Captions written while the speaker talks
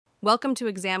Welcome to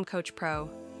Exam Coach Pro.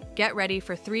 Get ready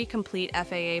for 3 complete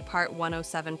FAA Part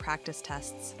 107 practice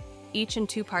tests, each in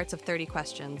 2 parts of 30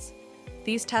 questions.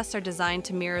 These tests are designed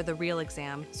to mirror the real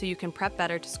exam, so you can prep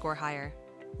better to score higher.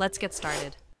 Let's get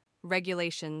started.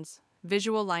 Regulations.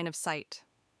 Visual line of sight.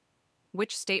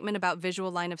 Which statement about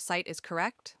visual line of sight is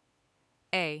correct?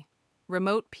 A.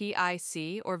 Remote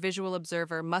PIC or visual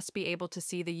observer must be able to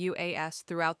see the UAS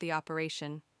throughout the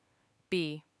operation.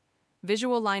 B.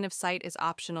 Visual line of sight is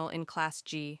optional in Class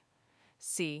G.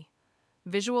 C.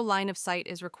 Visual line of sight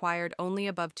is required only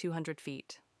above 200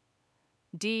 feet.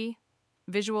 D.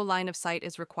 Visual line of sight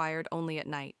is required only at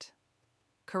night.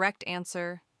 Correct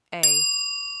answer, A.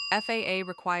 FAA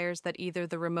requires that either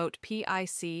the remote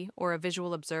PIC or a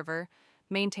visual observer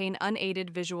maintain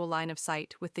unaided visual line of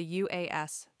sight with the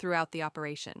UAS throughout the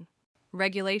operation.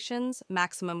 Regulations,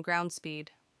 maximum ground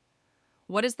speed.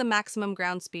 What is the maximum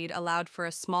ground speed allowed for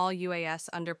a small UAS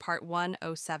under Part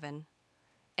 107?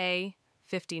 A.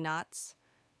 50 knots.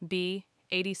 B.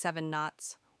 87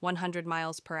 knots, 100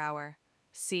 miles per hour.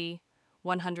 C.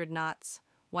 100 knots,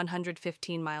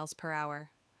 115 miles per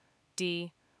hour.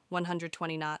 D.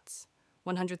 120 knots,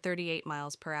 138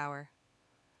 miles per hour.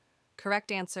 Correct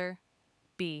answer,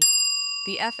 B.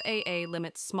 The FAA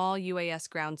limits small UAS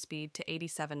ground speed to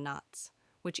 87 knots,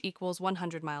 which equals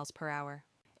 100 miles per hour.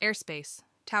 Airspace,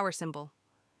 tower symbol.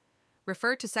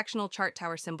 Refer to sectional chart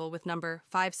tower symbol with number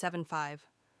 575.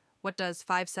 What does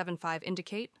 575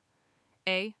 indicate?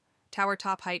 A. Tower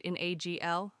top height in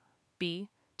AGL. B.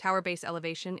 Tower base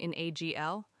elevation in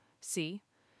AGL. C.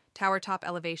 Tower top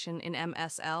elevation in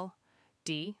MSL.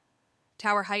 D.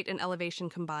 Tower height and elevation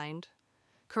combined.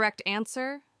 Correct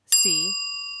answer, C.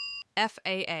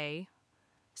 FAA.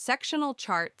 Sectional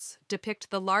charts depict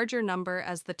the larger number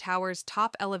as the tower's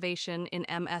top elevation in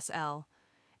MSL,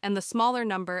 and the smaller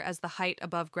number as the height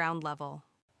above ground level.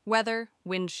 Weather,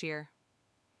 wind shear.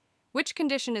 Which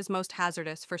condition is most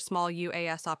hazardous for small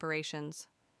UAS operations?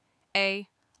 A.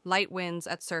 Light winds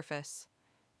at surface.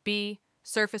 B.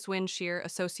 Surface wind shear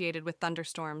associated with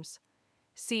thunderstorms.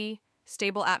 C.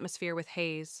 Stable atmosphere with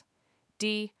haze.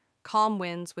 D. Calm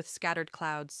winds with scattered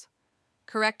clouds.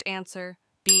 Correct answer,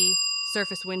 B.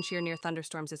 Surface wind shear near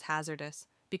thunderstorms is hazardous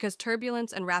because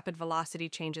turbulence and rapid velocity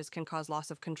changes can cause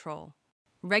loss of control.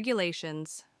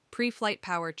 Regulations, pre-flight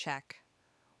power check.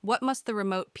 What must the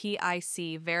remote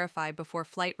PIC verify before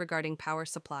flight regarding power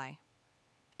supply?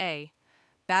 A.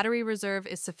 Battery reserve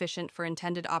is sufficient for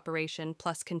intended operation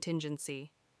plus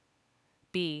contingency.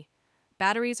 B.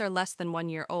 Batteries are less than 1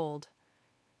 year old.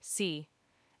 C.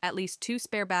 At least 2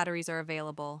 spare batteries are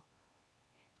available.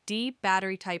 D.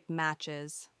 Battery type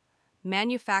matches.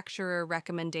 Manufacturer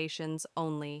recommendations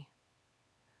only.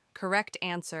 Correct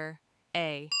answer,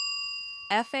 A.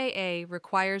 FAA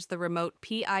requires the remote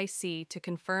PIC to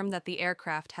confirm that the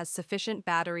aircraft has sufficient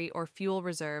battery or fuel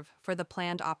reserve for the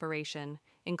planned operation,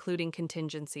 including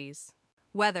contingencies.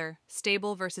 Weather,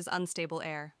 stable versus unstable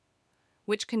air.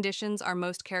 Which conditions are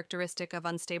most characteristic of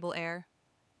unstable air?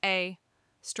 A.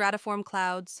 Stratiform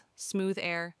clouds, smooth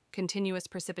air, continuous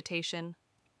precipitation.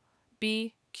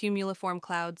 B. Cumuliform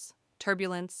clouds,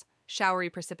 turbulence, showery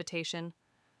precipitation.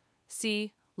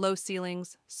 C. Low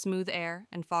ceilings, smooth air,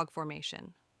 and fog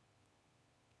formation.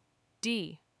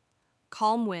 D.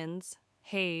 Calm winds,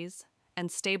 haze,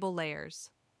 and stable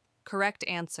layers. Correct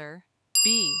answer,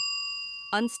 B.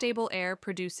 Unstable air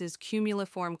produces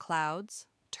cumuliform clouds,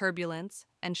 turbulence,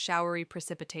 and showery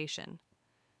precipitation.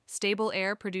 Stable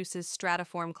air produces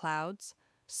stratiform clouds,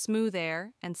 smooth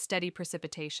air, and steady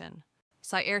precipitation.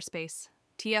 Airspace,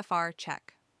 TFR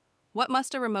check. What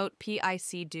must a remote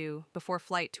PIC do before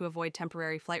flight to avoid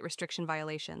temporary flight restriction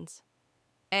violations?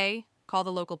 A. Call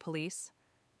the local police.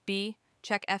 B.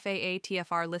 Check FAA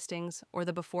TFR listings or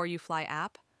the Before You Fly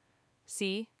app.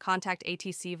 C. Contact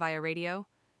ATC via radio.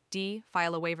 D.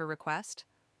 File a waiver request.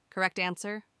 Correct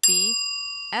answer, B.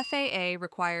 FAA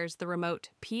requires the remote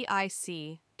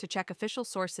PIC to check official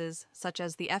sources such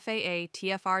as the FAA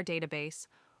TFR database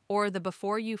or the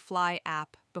Before You Fly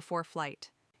app before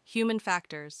flight. Human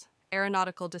factors.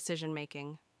 Aeronautical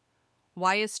decision-making.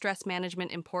 Why is stress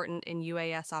management important in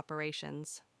UAS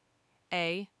operations?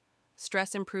 A.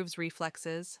 Stress improves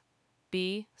reflexes.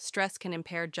 B. Stress can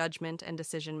impair judgment and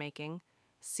decision-making.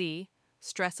 C.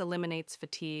 Stress eliminates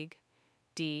fatigue.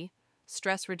 D.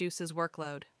 Stress reduces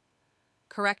workload.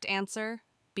 Correct answer,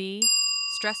 B.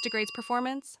 Stress degrades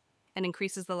performance and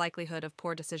increases the likelihood of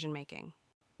poor decision-making.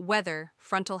 Weather,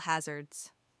 frontal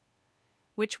hazards.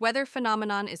 Which weather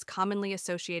phenomenon is commonly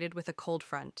associated with a cold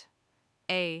front?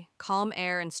 A. Calm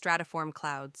air and stratiform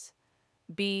clouds.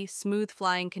 B. Smooth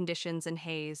flying conditions and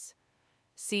haze.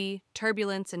 C.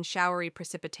 Turbulence and showery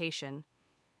precipitation.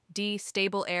 D.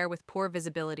 Stable air with poor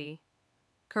visibility.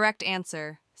 Correct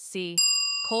answer, C.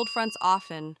 Cold fronts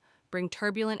often bring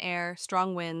turbulent air,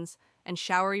 strong winds, and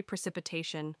showery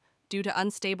precipitation due to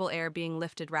unstable air being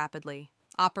lifted rapidly.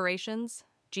 Operations,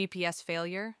 GPS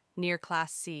failure, near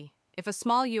Class C. If a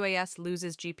small UAS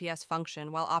loses GPS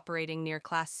function while operating near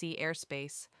Class C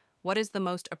airspace, what is the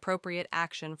most appropriate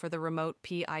action for the remote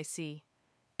PIC?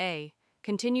 A.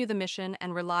 Continue the mission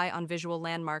and rely on visual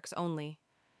landmarks only.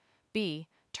 B.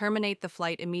 Terminate the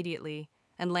flight immediately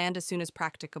and land as soon as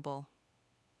practicable.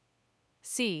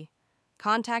 C.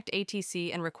 Contact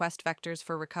ATC and request vectors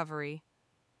for recovery.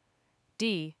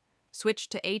 D. Switch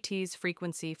to AT's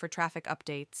frequency for traffic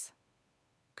updates.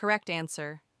 Correct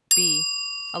answer, B.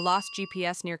 A lost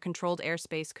GPS near controlled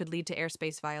airspace could lead to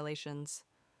airspace violations.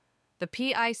 The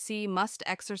PIC must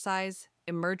exercise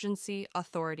emergency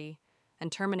authority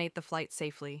and terminate the flight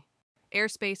safely.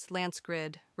 Airspace Lance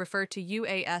Grid, refer to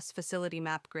UAS Facility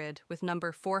Map Grid with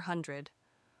number 400.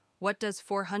 What does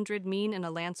 400 mean in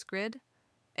a Lance Grid?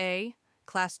 A.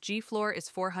 Class G floor is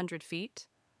 400 feet.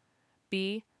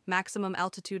 B. Maximum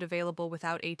altitude available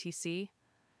without ATC.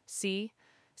 C.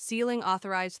 Ceiling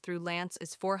authorized through Lance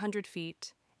is 400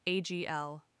 feet,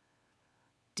 AGL.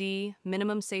 D.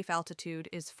 Minimum safe altitude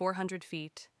is 400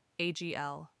 feet,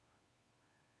 AGL.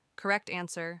 Correct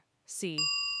answer, C.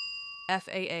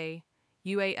 FAA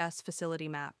UAS Facility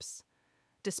Maps.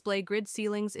 Display grid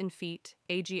ceilings in feet,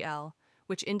 AGL,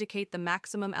 which indicate the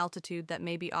maximum altitude that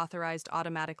may be authorized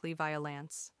automatically via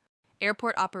Lance.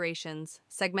 Airport operations,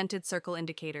 segmented circle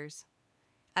indicators.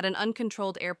 At an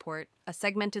uncontrolled airport, a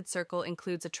segmented circle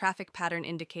includes a traffic pattern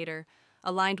indicator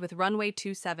aligned with runway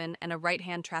 27 and a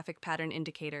right-hand traffic pattern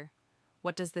indicator.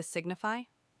 What does this signify?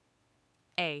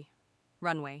 A.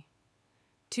 Runway.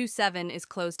 27 is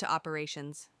closed to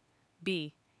operations.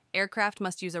 B. Aircraft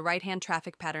must use a right-hand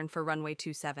traffic pattern for runway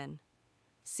 27.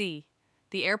 C.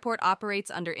 The airport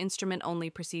operates under instrument-only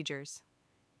procedures.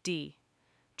 D.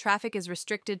 Traffic is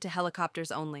restricted to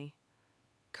helicopters only.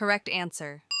 Correct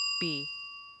answer, B.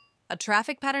 A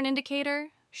traffic pattern indicator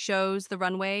shows the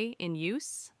runway in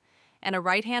use, and a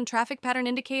right-hand traffic pattern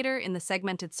indicator in the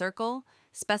segmented circle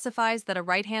specifies that a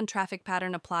right-hand traffic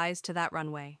pattern applies to that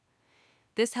runway.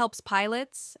 This helps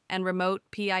pilots and remote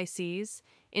PICs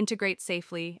integrate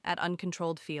safely at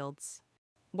uncontrolled fields.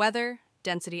 Weather,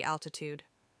 density, altitude.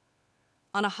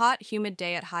 On a hot, humid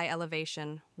day at high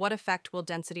elevation, what effect will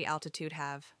density altitude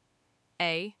have?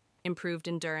 A. Improved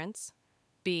endurance.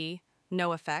 B.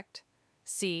 No effect.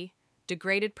 C.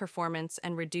 Degraded performance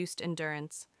and reduced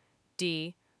endurance.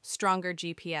 D. Stronger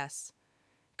GPS.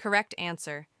 Correct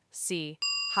answer, C.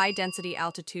 High density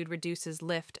altitude reduces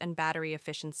lift and battery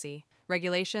efficiency.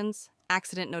 Regulations,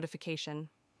 accident notification.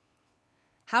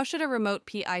 How should a remote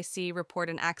PIC report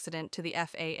an accident to the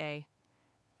FAA?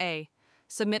 A.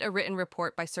 Submit a written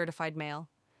report by certified mail.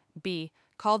 B.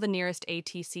 Call the nearest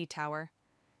ATC tower.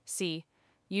 C.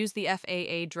 Use the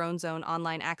FAA Drone Zone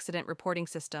online accident reporting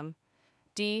system.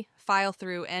 D. File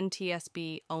through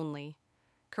NTSB only.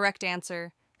 Correct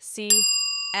answer, C.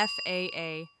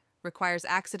 FAA requires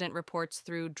accident reports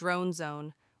through Drone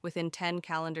Zone within 10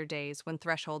 calendar days when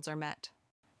thresholds are met.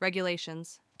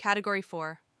 Regulations. Category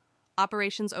 4.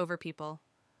 Operations over people.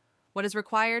 What is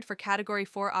required for Category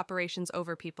 4 operations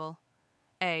over people?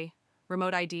 A.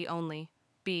 Remote ID only.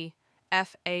 B.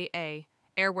 FAA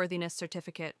Airworthiness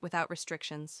Certificate without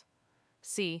restrictions.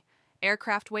 C.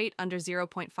 Aircraft weight under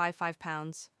 0.55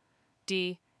 pounds.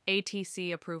 D.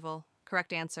 ATC approval.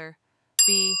 Correct answer,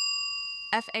 B.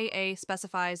 FAA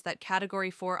specifies that Category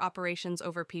 4 operations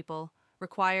over people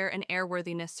require an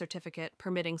airworthiness certificate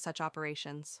permitting such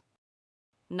operations.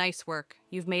 Nice work,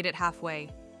 you've made it halfway.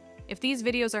 If these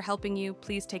videos are helping you,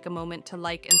 please take a moment to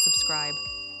like and subscribe.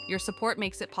 Your support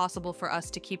makes it possible for us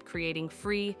to keep creating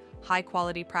free,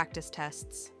 high-quality practice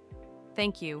tests.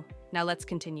 Thank you. Now let's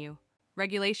continue.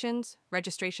 Regulations,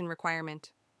 registration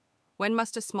requirement. When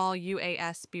must a small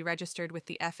UAS be registered with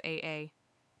the FAA?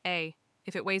 A.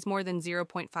 If it weighs more than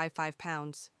 0.55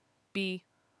 pounds. B.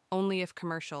 Only if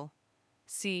commercial.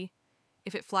 C.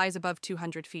 If it flies above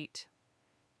 200 feet.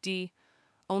 D.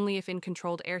 Only if in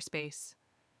controlled airspace.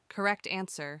 Correct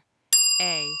answer,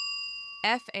 A.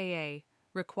 FAA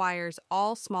requires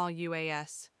all small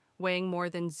UAS weighing more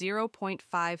than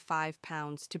 0.55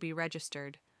 pounds to be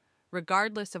registered,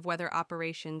 regardless of whether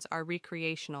operations are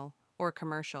recreational or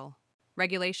commercial.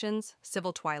 Regulations,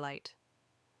 Civil Twilight.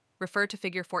 Refer to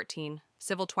Figure 14,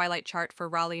 Civil Twilight Chart for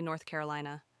Raleigh, North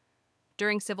Carolina.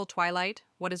 During Civil Twilight,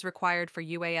 what is required for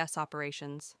UAS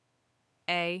operations?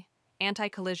 A.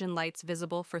 Anti-collision lights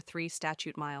visible for 3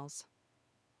 statute miles.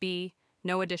 B.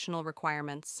 No additional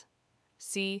requirements.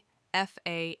 C.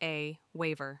 FAA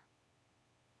waiver.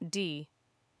 D.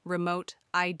 Remote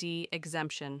ID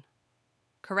exemption.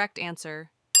 Correct answer,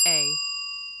 A.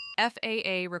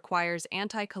 FAA requires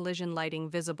anti-collision lighting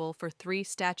visible for 3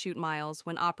 statute miles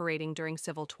when operating during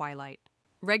civil twilight.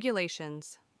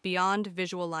 Regulations: beyond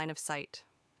visual line of sight.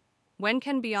 When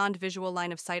can beyond visual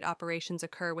line of sight operations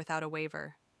occur without a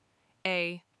waiver?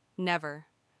 A. Never.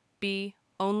 B.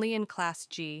 Only in Class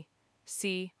G.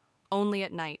 C. Only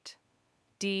at night.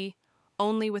 D.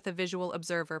 Only with a visual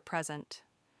observer present.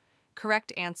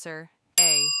 Correct answer,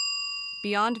 A.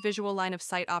 Beyond visual line of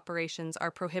sight operations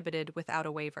are prohibited without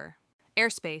a waiver.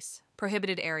 Airspace,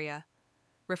 prohibited area.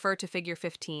 Refer to Figure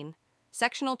 15.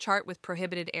 Sectional chart with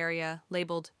prohibited area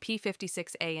labeled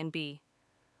P56A and B.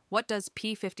 What does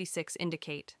P56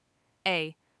 indicate?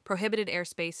 A. Prohibited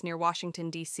airspace near Washington,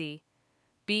 D.C.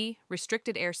 B.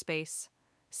 Restricted airspace.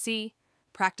 C.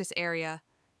 Practice area.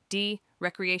 D.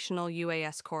 Recreational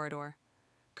UAS corridor.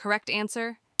 Correct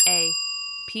answer, A.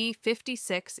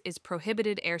 P56 is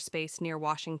prohibited airspace near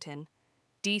Washington,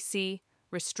 D.C.,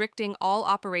 restricting all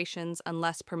operations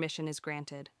unless permission is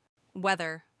granted.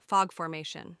 Weather, fog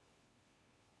formation.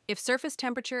 If surface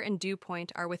temperature and dew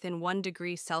point are within 1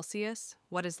 degree Celsius,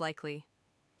 what is likely?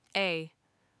 A.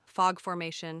 Fog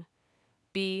formation.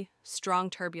 B.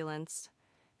 Strong turbulence.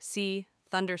 C.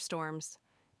 Thunderstorms.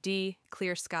 D.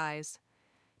 Clear skies.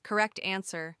 Correct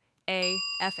answer, A.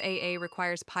 FAA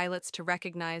requires pilots to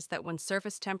recognize that when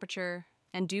surface temperature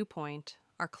and dew point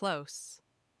are close,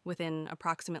 within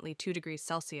approximately 2 degrees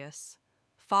Celsius,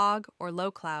 fog or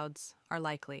low clouds are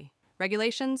likely.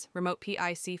 Regulations, Remote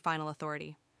PIC Final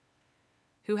Authority.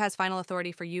 Who has final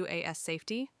authority for UAS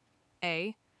safety?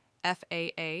 A.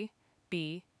 FAA.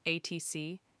 B.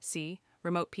 ATC. C.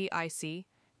 Remote PIC.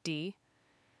 D.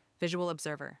 Visual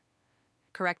Observer.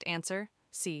 Correct answer,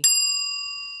 C.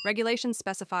 Regulations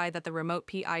specify that the Remote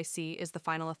PIC is the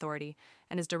final authority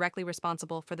and is directly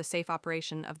responsible for the safe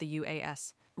operation of the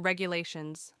UAS.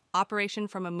 Regulations: operation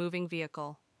from a moving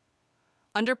vehicle.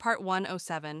 Under Part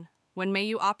 107, when may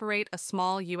you operate a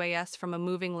small UAS from a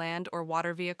moving land or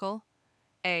water vehicle?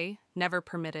 A. Never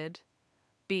permitted.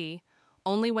 B.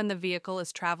 Only when the vehicle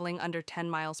is traveling under 10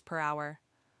 miles per hour.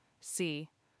 C.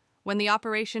 When the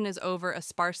operation is over a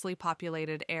sparsely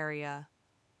populated area.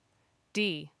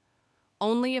 D.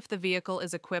 Only if the vehicle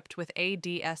is equipped with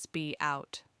ADS-B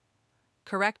out.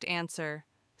 Correct answer,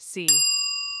 C.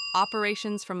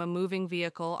 Operations from a moving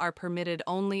vehicle are permitted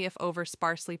only if over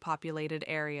sparsely populated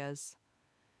areas.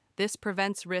 This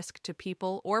prevents risk to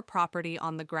people or property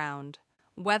on the ground.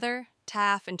 Weather,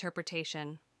 TAF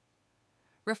interpretation.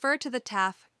 Refer to the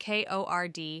TAF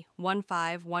KORD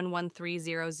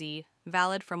 1511300Z,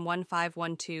 valid from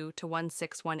 1512 to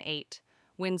 1618,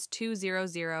 winds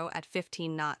 200 at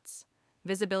 15 knots.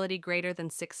 Visibility greater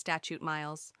than 6 statute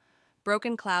miles.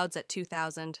 Broken clouds at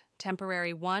 2000,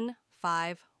 temporary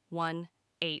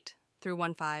 1518 through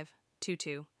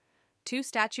 1522. 2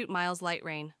 statute miles light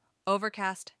rain,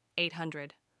 overcast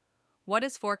 800. What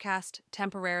is forecast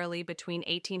temporarily between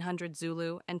 1800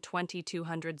 Zulu and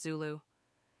 2200 Zulu?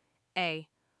 A.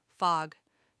 Fog,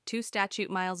 2 statute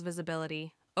miles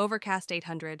visibility, overcast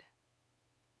 800.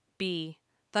 B.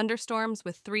 Thunderstorms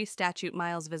with 3 statute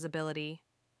miles visibility.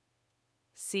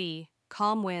 C.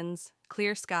 Calm winds,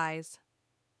 clear skies.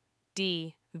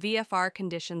 D. VFR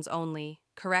conditions only.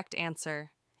 Correct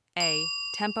answer. A.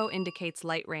 Tempo indicates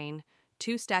light rain,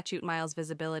 2 statute miles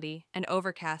visibility, and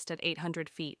overcast at 800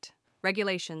 feet.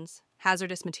 Regulations,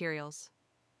 hazardous materials.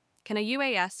 Can a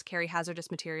UAS carry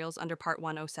hazardous materials under Part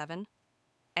 107?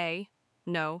 A.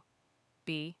 No.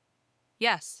 B.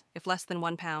 Yes, if less than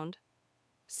 1 pound.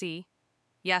 C.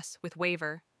 Yes, with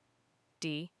waiver.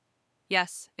 D.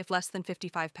 Yes, if less than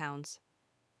 55 pounds.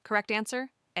 Correct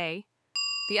answer, A.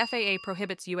 The FAA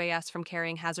prohibits UAS from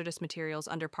carrying hazardous materials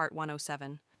under Part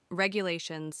 107.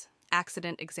 Regulations,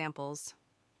 accident examples.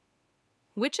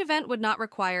 Which event would not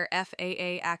require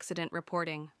FAA accident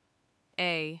reporting?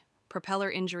 A.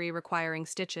 Propeller injury requiring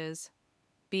stitches.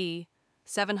 B.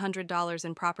 $700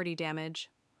 in property damage.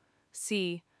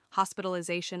 C.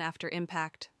 Hospitalization after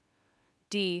impact.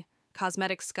 D.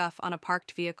 Cosmetic scuff on a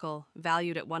parked vehicle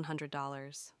valued at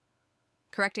 $100.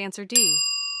 Correct answer D.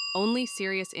 Only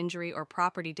serious injury or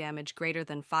property damage greater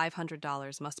than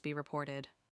 $500 must be reported.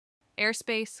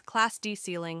 Airspace, Class D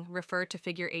ceiling, refer to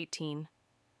Figure 18.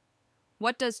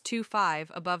 What does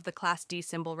 25 above the Class D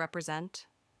symbol represent?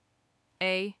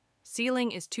 A.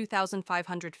 Ceiling is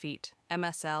 2,500 feet,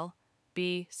 MSL.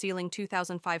 B. Ceiling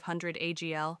 2,500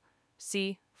 AGL.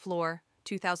 C. Floor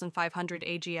 2,500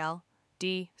 AGL.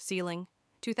 D. Ceiling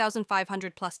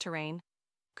 2,500 plus terrain.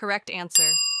 Correct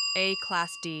answer, A.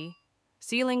 Class D.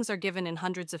 Ceilings are given in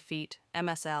hundreds of feet,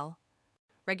 MSL.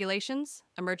 Regulations,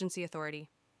 Emergency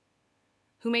Authority.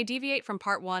 Who may deviate from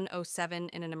Part 107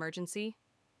 in an emergency?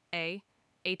 A.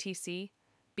 ATC.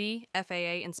 B.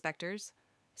 FAA inspectors.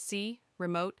 C.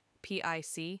 Remote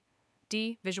PIC.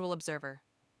 D. Visual observer.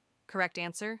 Correct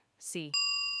answer, C.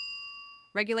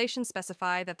 Regulations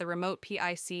specify that the remote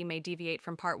PIC may deviate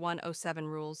from Part 107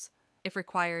 rules, if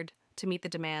required, to meet the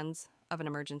demands of an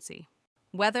emergency.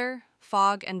 Weather,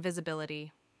 fog, and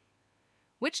visibility.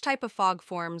 Which type of fog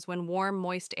forms when warm,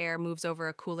 moist air moves over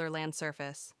a cooler land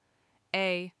surface?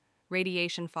 A.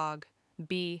 Radiation fog.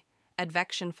 B.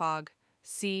 Advection fog.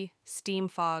 C. Steam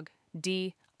fog.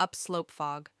 D. Upslope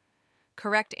fog.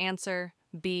 Correct answer,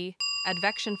 B.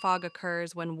 Advection fog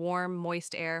occurs when warm,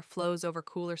 moist air flows over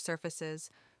cooler surfaces,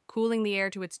 cooling the air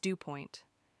to its dew point.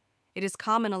 It is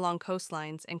common along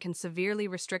coastlines and can severely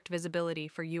restrict visibility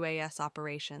for UAS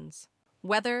operations.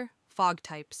 Weather, fog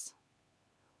types.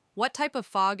 What type of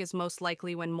fog is most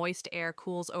likely when moist air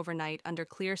cools overnight under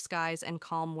clear skies and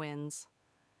calm winds?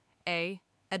 A.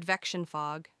 Advection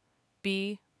fog.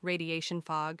 B. Radiation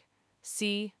fog.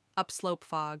 C. Upslope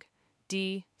fog.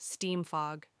 D. Steam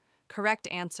fog. Correct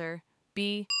answer,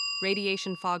 B.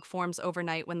 Radiation fog forms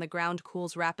overnight when the ground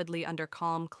cools rapidly under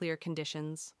calm, clear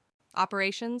conditions.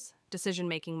 Operations,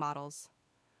 decision-making models.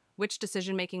 Which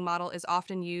decision-making model is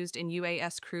often used in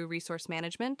UAS crew resource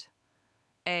management?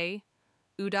 A.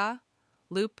 OODA,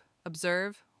 loop,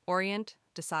 observe, orient,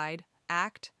 decide,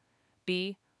 act.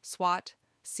 B. SWOT.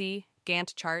 C.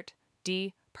 Gantt chart.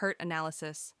 D. PERT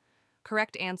analysis.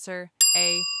 Correct answer,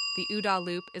 A. The OODA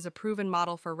loop is a proven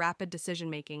model for rapid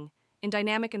decision-making in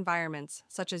dynamic environments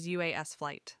such as UAS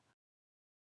flight.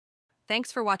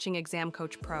 Thanks for watching Exam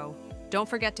Coach Pro. Don't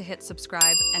forget to hit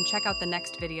subscribe and check out the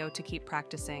next video to keep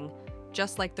practicing,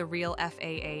 just like the real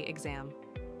FAA exam.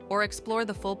 Or explore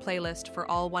the full playlist for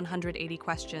all 180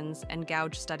 questions and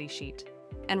gouge study sheet.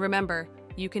 And remember,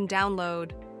 you can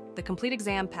download the complete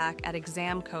exam pack at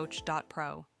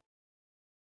examcoach.pro.